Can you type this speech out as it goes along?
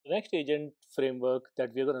The next agent framework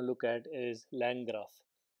that we're going to look at is LangGraph.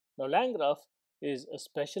 Now, LangGraph is a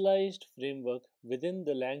specialized framework within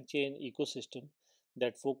the LangChain ecosystem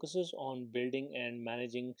that focuses on building and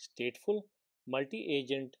managing stateful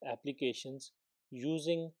multi-agent applications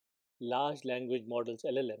using large language models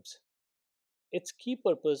 (LLMs). Its key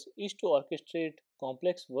purpose is to orchestrate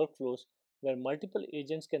complex workflows where multiple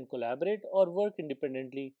agents can collaborate or work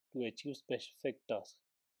independently to achieve specific tasks.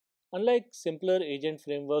 Unlike simpler agent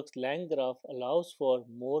frameworks, LangGraph allows for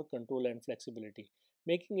more control and flexibility,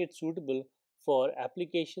 making it suitable for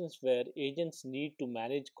applications where agents need to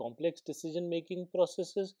manage complex decision making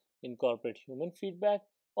processes, incorporate human feedback,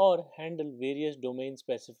 or handle various domain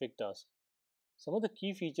specific tasks. Some of the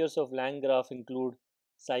key features of LangGraph include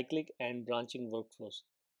cyclic and branching workflows.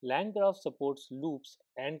 LangGraph supports loops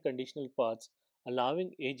and conditional paths,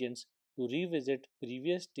 allowing agents to revisit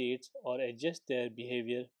previous states or adjust their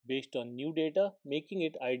behavior based on new data, making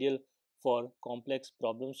it ideal for complex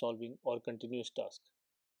problem solving or continuous tasks.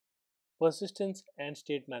 Persistence and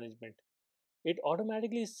state management. It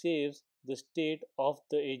automatically saves the state of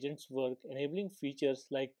the agent's work, enabling features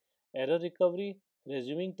like error recovery,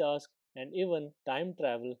 resuming tasks, and even time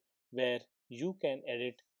travel where you can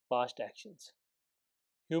edit past actions.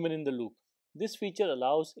 Human in the loop. This feature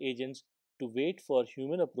allows agents to wait for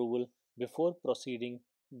human approval before proceeding,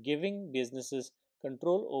 giving businesses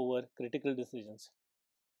control over critical decisions.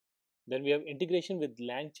 Then we have integration with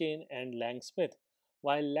LangChain and LangSmith.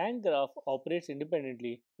 While LangGraph operates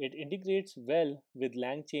independently, it integrates well with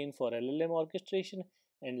LangChain for LLM orchestration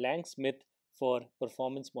and LangSmith for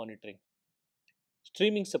performance monitoring.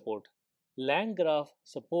 Streaming support. LangGraph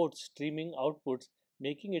supports streaming outputs,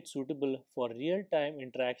 making it suitable for real time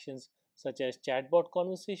interactions such as chatbot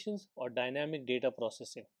conversations or dynamic data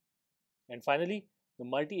processing. And finally, the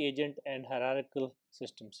multi agent and hierarchical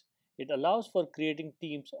systems. It allows for creating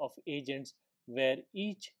teams of agents where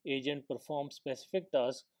each agent performs specific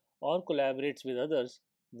tasks or collaborates with others,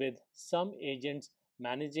 with some agents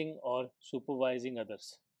managing or supervising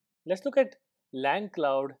others. Let's look at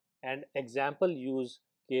LangCloud and example use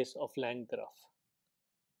case of LangGraph.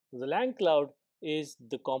 The LangCloud is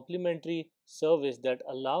the complementary service that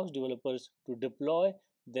allows developers to deploy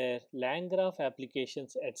their LangGraph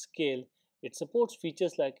applications at scale. It supports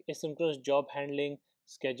features like asynchronous job handling,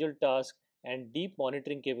 scheduled tasks, and deep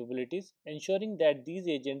monitoring capabilities, ensuring that these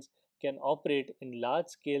agents can operate in large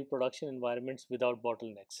scale production environments without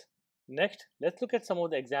bottlenecks. Next, let's look at some of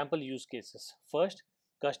the example use cases. First,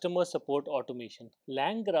 customer support automation.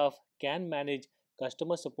 LangGraph can manage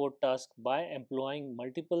customer support tasks by employing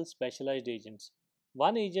multiple specialized agents.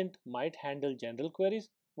 One agent might handle general queries,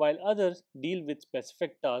 while others deal with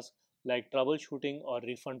specific tasks like troubleshooting or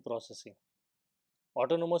refund processing.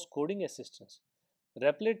 Autonomous coding assistance.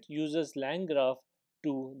 Replit uses LangGraph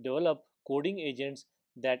to develop coding agents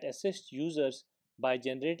that assist users by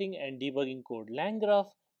generating and debugging code.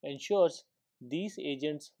 LangGraph ensures these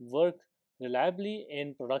agents work reliably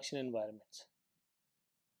in production environments.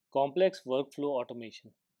 Complex workflow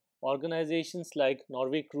automation. Organizations like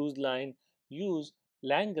Norway Cruise Line use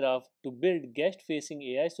LangGraph to build guest facing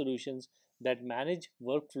AI solutions that manage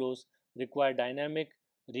workflows, require dynamic,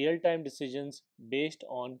 real time decisions based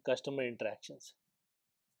on customer interactions.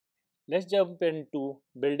 Let's jump into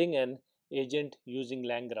building an agent using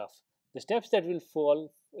LangGraph. The steps that will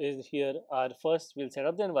fall is here are: first, we'll set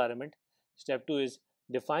up the environment. Step 2 is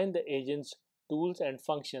define the agent's tools and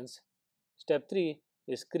functions. Step 3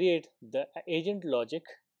 is create the agent logic.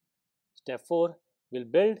 Step 4 will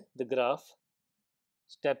build the graph.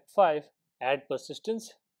 Step 5, add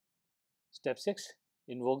persistence. Step 6,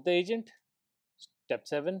 invoke the agent. Step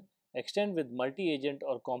 7, extend with multi-agent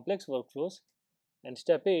or complex workflows. And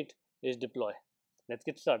step 8 is deploy. Let's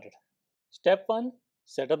get started. Step 1,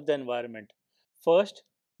 set up the environment. First,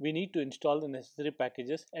 we need to install the necessary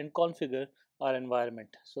packages and configure our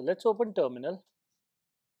environment. So let's open terminal,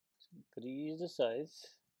 increase the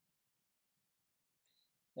size,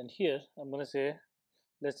 and here I'm going to say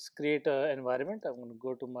let's create an environment. I'm going to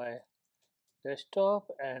go to my desktop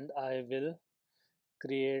and I will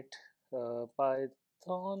create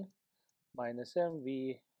Python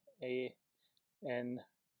 -m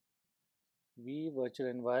v virtual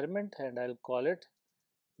environment, and I'll call it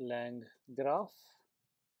LangGraph,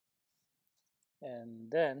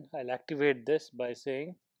 and then I'll activate this by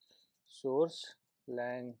saying source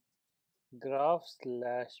LangGraph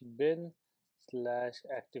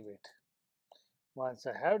 /bin/activate. Once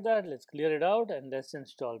I have that, let's clear it out and let's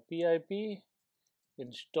install pip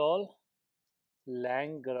install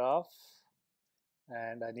LangGraph,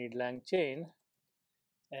 and I need LangChain,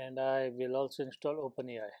 and I will also install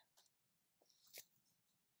OpenAI.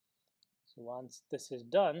 So once this is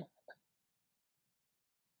done,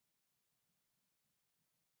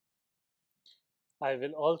 I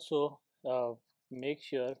will also make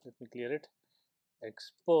sure, let me clear it,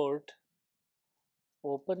 export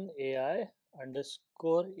OpenAI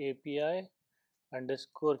underscore API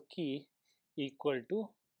underscore key equal to,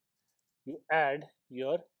 you add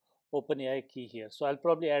your OpenAI key here. So I'll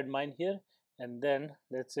probably add mine here, and then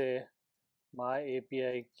let's say my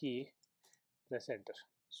API key, press enter.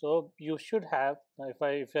 So you should have, if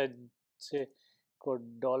I say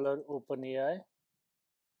code dollar OpenAI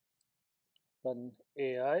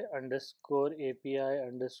underscore API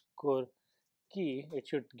underscore key, it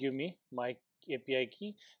should give me my API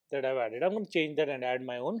key that I've added. I'm going to change that and add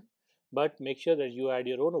my own, but make sure that you add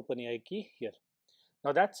your own OpenAI key here.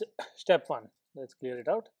 Now that's step one. Let's clear it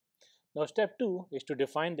out. Now step two is to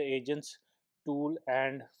define the agent's tool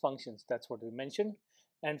and functions. That's what we mentioned.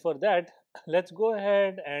 And for that, let's go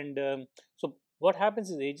ahead and so what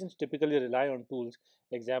happens is agents typically rely on tools,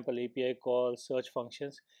 example API calls, search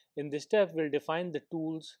functions. In this step, we'll define the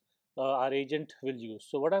tools our agent will use.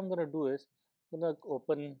 So what I'm going to do is I'm going to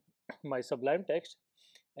open my Sublime text,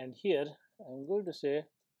 and here I'm going to say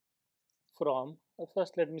from,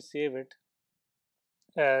 first let me save it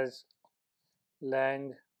as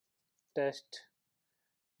lang test.py,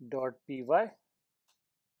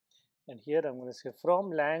 and here I'm going to say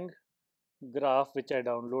from LangGraph, which I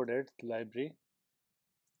downloaded the library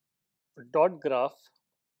dot graph,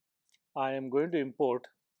 I am going to import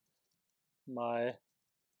my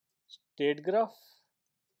state graph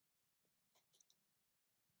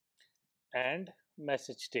and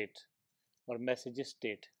message state or messages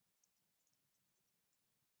state.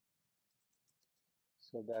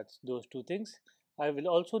 So that's those two things. I will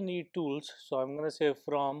also need tools, so I'm going to say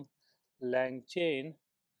from langchain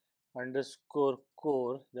underscore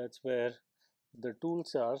core, that's where the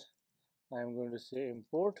tools are. I'm going to say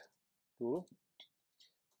import tool.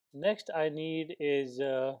 Next I need is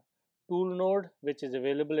a tool node, which is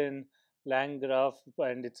available in LangGraph,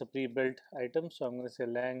 and it's a pre-built item. So I'm going to say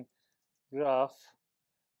LangGraph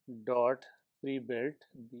dot pre-built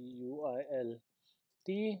BUILT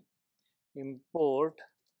import,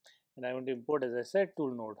 and I want to import, as I said,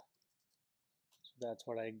 tool node. So that's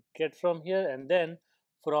what I get from here, and then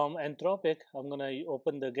from Anthropic, I'm going to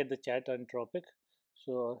open the get the chat Anthropic.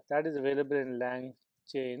 So that is available in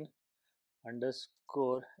langchain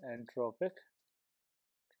underscore Anthropic.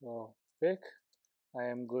 I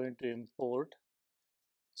am going to import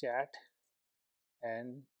chat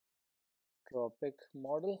and Anthropic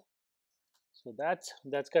model. So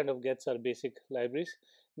that's kind of gets our basic libraries.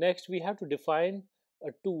 Next, we have to define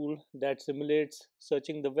a tool that simulates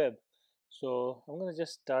searching the web. So I'm going to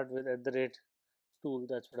just start with @tool.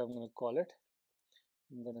 That's what I'm going to call it.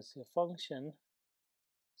 I'm going to say function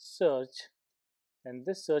search, and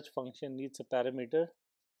this search function needs a parameter.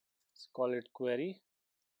 Let's call it query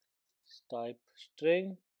type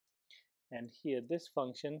string, and here this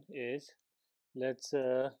function is, let's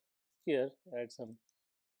here add some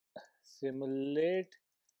simulate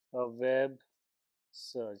a web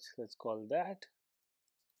search, let's call that.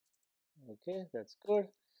 Okay, that's good.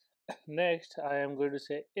 Next I am going to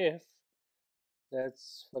say if,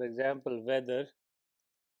 that's for example whether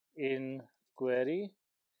in query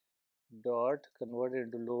dot convert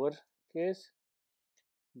it into lower case,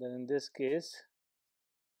 then in this case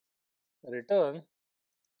return,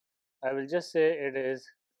 I will just say it is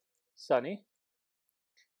sunny,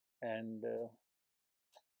 and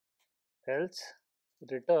else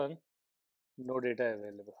return no data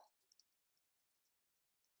available.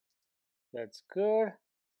 That's good.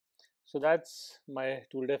 So that's my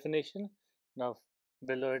tool definition. Now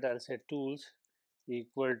below it I'll say tools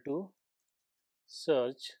equal to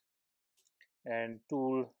search, and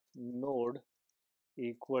tool node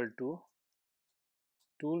equal to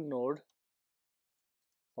tool node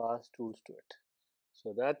pass tools to it.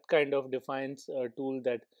 So that kind of defines a tool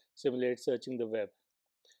that simulates searching the web.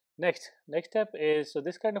 Next step is, so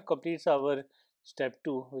this kind of completes our step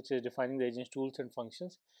 2, which is defining the agent's tools and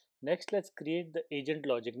functions. Next, let's create the agent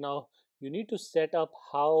logic. Now you need to set up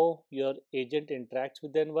how your agent interacts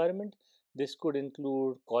with the environment. This could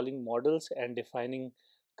include calling models and defining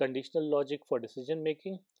conditional logic for decision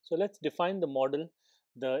making. So let's define the model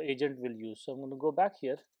the agent will use. So I'm going to go back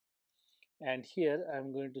here, and here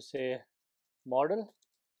I'm going to say model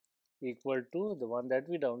equal to the one that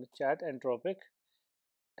we downloaded, chat Anthropic,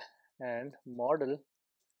 and model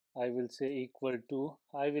I will say equal to,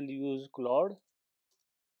 I will use Claude,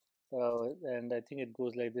 and I think it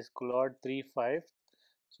goes like this, Claude 3.5.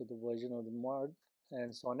 So the version of the mod,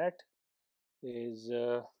 and Sonnet is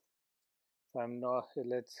If I'm not,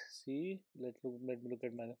 let's see, let me look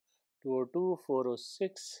at my 202,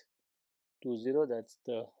 406, 20, that's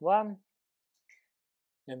the one.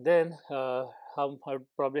 And then I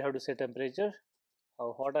probably have to say temperature,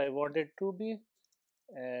 how hot I want it to be,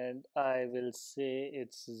 and I will say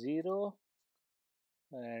it's 0.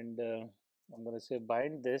 And I'm going to say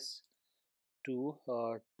bind this to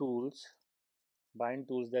tools, bind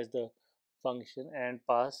tools, that's the function, and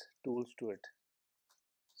pass tools to it.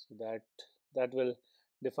 So that will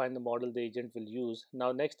define the model the agent will use.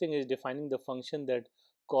 Now next thing is defining the function that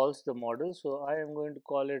calls the model. So I am going to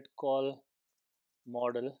call it call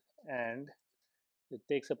model, and it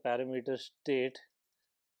takes a parameter state,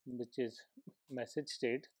 which is message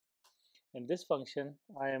state. And this function,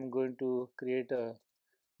 I am going to create a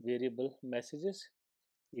variable messages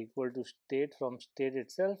equal to state. From state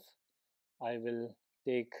itself, I will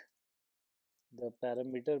take the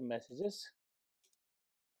parameter messages,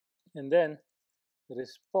 and then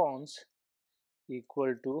response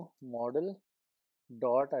equal to model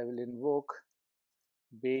dot I will invoke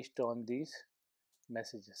based on these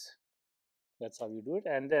messages. That's how you do it.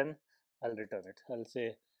 And then I'll return it. I'll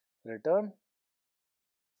say return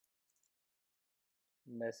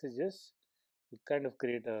messages. We kind of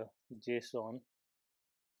create a JSON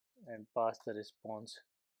and pass the response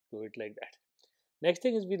to it like that. Next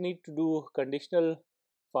thing is we need to do conditional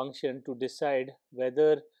function to decide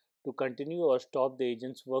whether to continue or stop the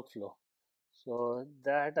agent's workflow. So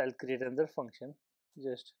that I'll create another function.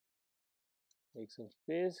 Just make some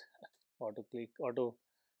space, auto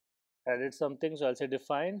added something. So I'll say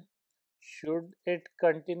define should it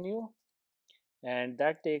continue, and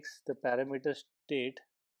that takes the parameter state,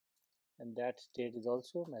 and that state is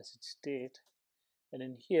also message state. And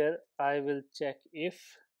in here I will check if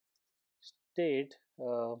state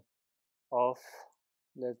of,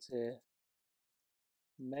 let's say,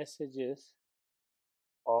 messages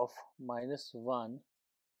of -1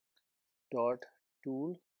 dot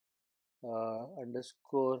tool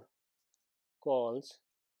underscore calls,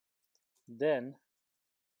 then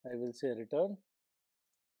I will say return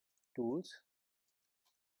tools,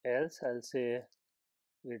 else I'll say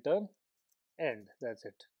return end. That's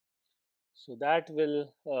it. So that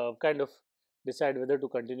will kind of decide whether to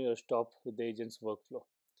continue or stop with the agent's workflow.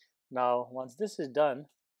 Now once this is done,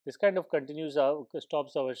 this kind of continues our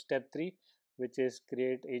stops our step 3, which is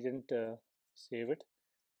create agent, save it,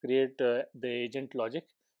 create the agent logic.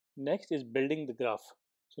 Next is building the graph.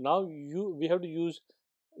 So now we have to use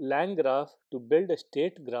LangGraph to build a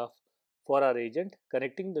state graph for our agent,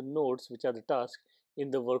 connecting the nodes, which are the tasks, in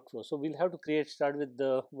the workflow. So we'll have to start with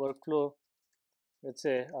the workflow. Let's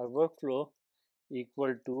say our workflow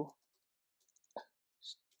equal to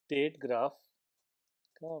state graph,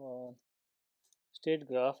 come on, state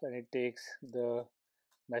graph, and it takes the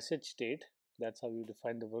message state. That's how you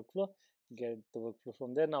define the workflow, get the workflow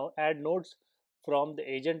from there. Now add nodes from the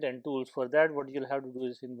agent and tools. For that, what you'll have to do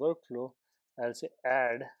is in workflow, I'll say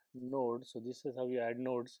add node. So this is how you add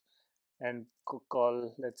nodes, and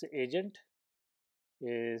call, let's say, agent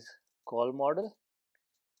is call model,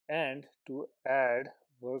 and to add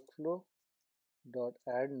workflow dot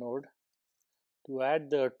add node, to add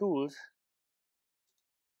the tools,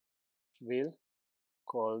 we'll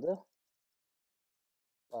call the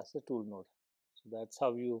pass the tool node. So that's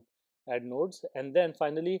how you add nodes. And then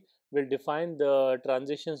finally we'll define the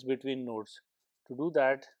transitions between nodes. To do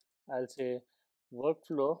that, I'll say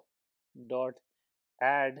workflow dot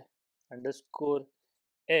add underscore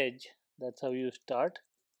edge. That's how you start,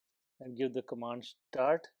 and give the command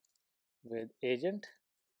start with agent.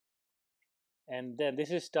 And then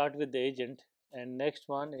this is start with the agent, and next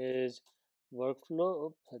one is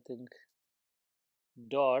workflow, I think,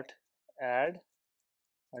 dot add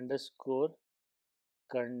underscore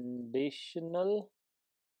conditional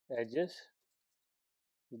edges.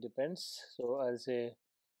 It depends. So I'll say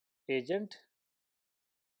agent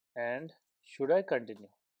and should I continue.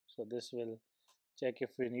 So this will check if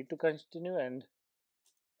we need to continue. And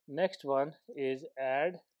next one is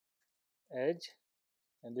add edge,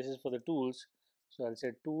 and this is for the tools. So I'll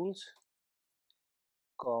say tools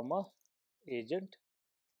comma agent,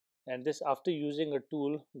 and this after using a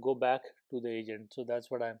tool go back to the agent. So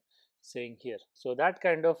that's what I'm saying here. So that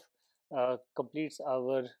kind of completes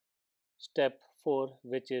our step 4,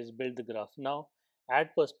 which is build the graph. Now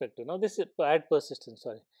add perspective. Now this is add persistence,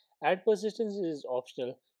 sorry, add persistence is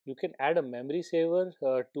optional. You can add a memory saver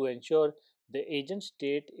to ensure the agent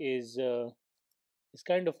state is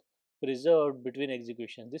kind of preserved between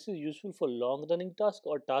execution. This is useful for long running tasks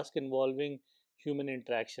or tasks involving human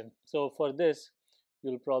interaction. So for this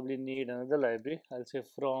you'll probably need another library. I'll say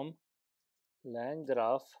from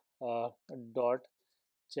LangGraph uh, dot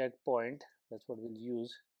checkpoint. That's what we'll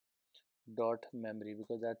use, dot memory,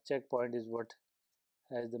 because that checkpoint is what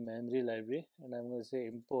has the memory library. And I'm going to say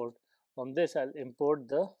import. From this, I'll import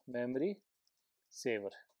the memory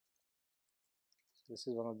saver. So this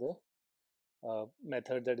is one of the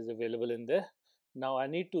method that is available in there. Now I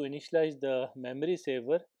need to initialize the memory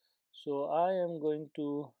saver. So I am going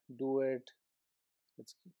to do it.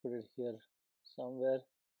 Let's put it here somewhere.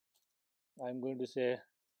 I'm going to say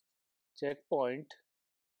checkpoint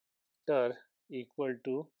ter equal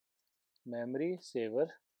to memory saver,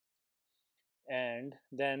 and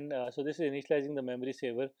then so this is initializing the memory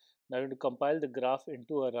saver. Now to compile the graph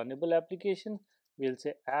into a runnable application, we'll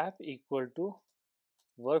say app equal to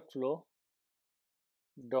workflow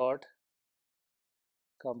dot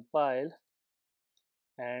compile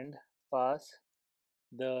and pass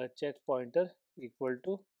the check pointer equal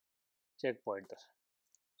to check pointer.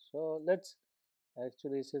 So let's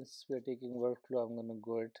actually, since we're taking workflow, I'm going to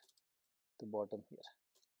go at the bottom here.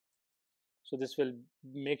 So this will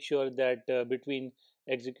make sure that between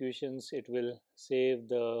executions it will save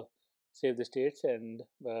the states, and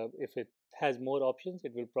if it has more options,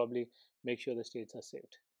 it will probably make sure the states are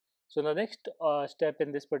saved. So the next step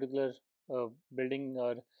in this particular building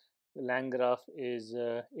or LangGraph is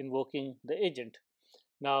invoking the agent.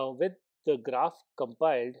 Now with the graph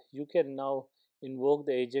compiled, you can now invoke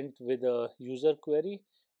the agent with a user query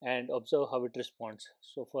and observe how it responds.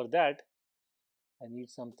 So for that, I need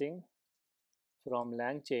something from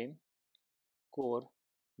LangChain core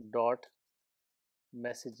dot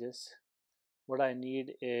messages. What I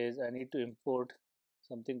need is I need to import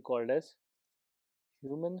something called as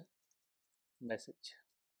human message.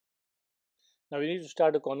 Now we need to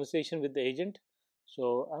start a conversation with the agent.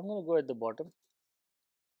 So I'm going to go at the bottom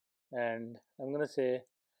and I'm going to say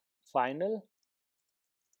final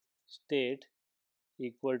state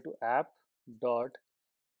equal to app dot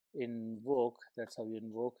invoke. That's how you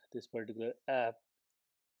invoke this particular app.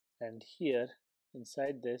 And here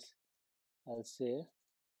inside this, I'll say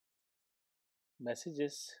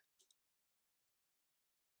messages.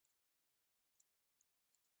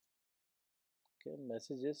 Okay,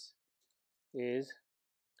 messages is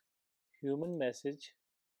human message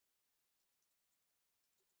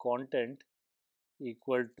content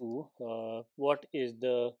equal to what is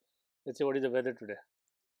the, let's say, what is the weather today.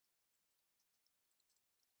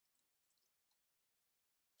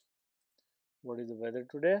 What is the weather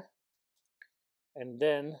today? And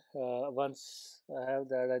then once I have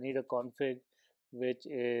that, I need a config which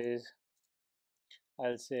is,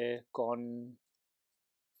 I'll say,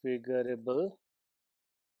 configurable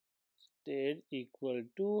state equal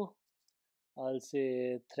to, I'll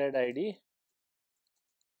say, thread ID.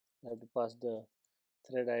 I have to pass the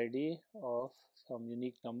thread ID of some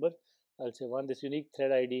unique number. I'll say this unique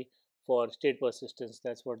thread ID for state persistence.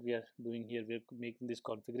 That's what we are doing here. We're making this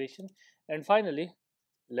configuration. And finally,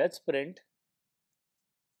 let's print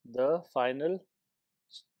the final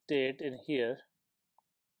state in here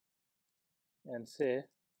and say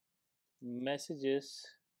messages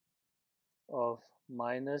of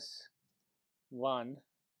 -1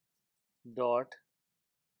 dot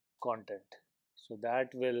content. So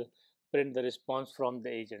that will print the response from the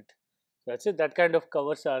agent. So that's it. That kind of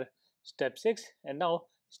covers our step 6. And now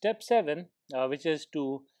step 7, which is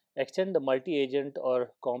to extend the multi-agent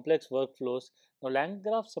or complex workflows. Now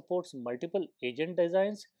LangGraph supports multiple agent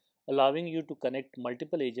designs, allowing you to connect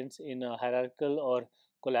multiple agents in a hierarchical or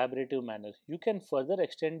collaborative manner. You can further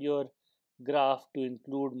extend your graph to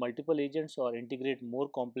include multiple agents or integrate more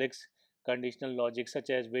complex conditional logic,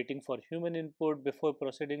 such as waiting for human input before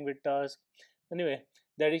proceeding with tasks. Anyway,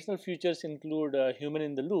 the additional features include human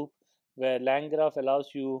in the loop, where LangGraph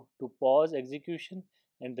allows you to pause execution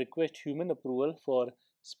and request human approval for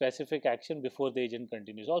specific action before the agent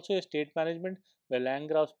continues. Also, a state management, where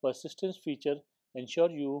LangGraph's persistence feature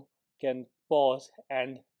ensure you can pause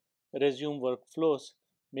and resume workflows,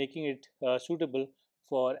 making it suitable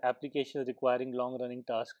for applications requiring long-running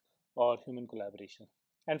tasks or human collaboration.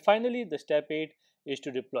 And finally, the step 8 is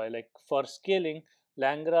to deploy. Like for scaling,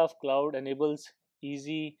 LangGraph Cloud enables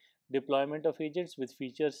easy deployment of agents with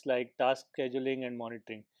features like task scheduling and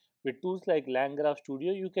monitoring. With tools like LangGraph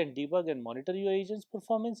Studio, you can debug and monitor your agent's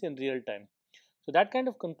performance in real time. So that kind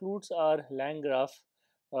of concludes our LangGraph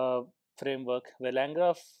uh, framework, where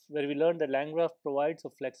we learned that LangGraph provides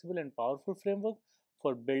a flexible and powerful framework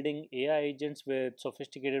for building AI agents with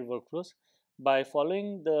sophisticated workflows. By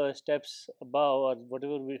following the steps above, or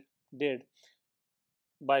whatever we did,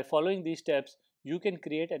 by following these steps, you can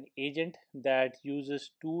create an agent that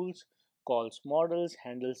uses tools, calls models,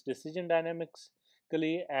 handles decision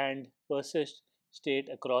dynamically, and persists state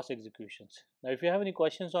across executions. Now, if you have any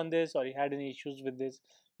questions on this or you had any issues with this,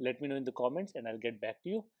 let me know in the comments and I'll get back to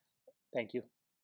you. Thank you.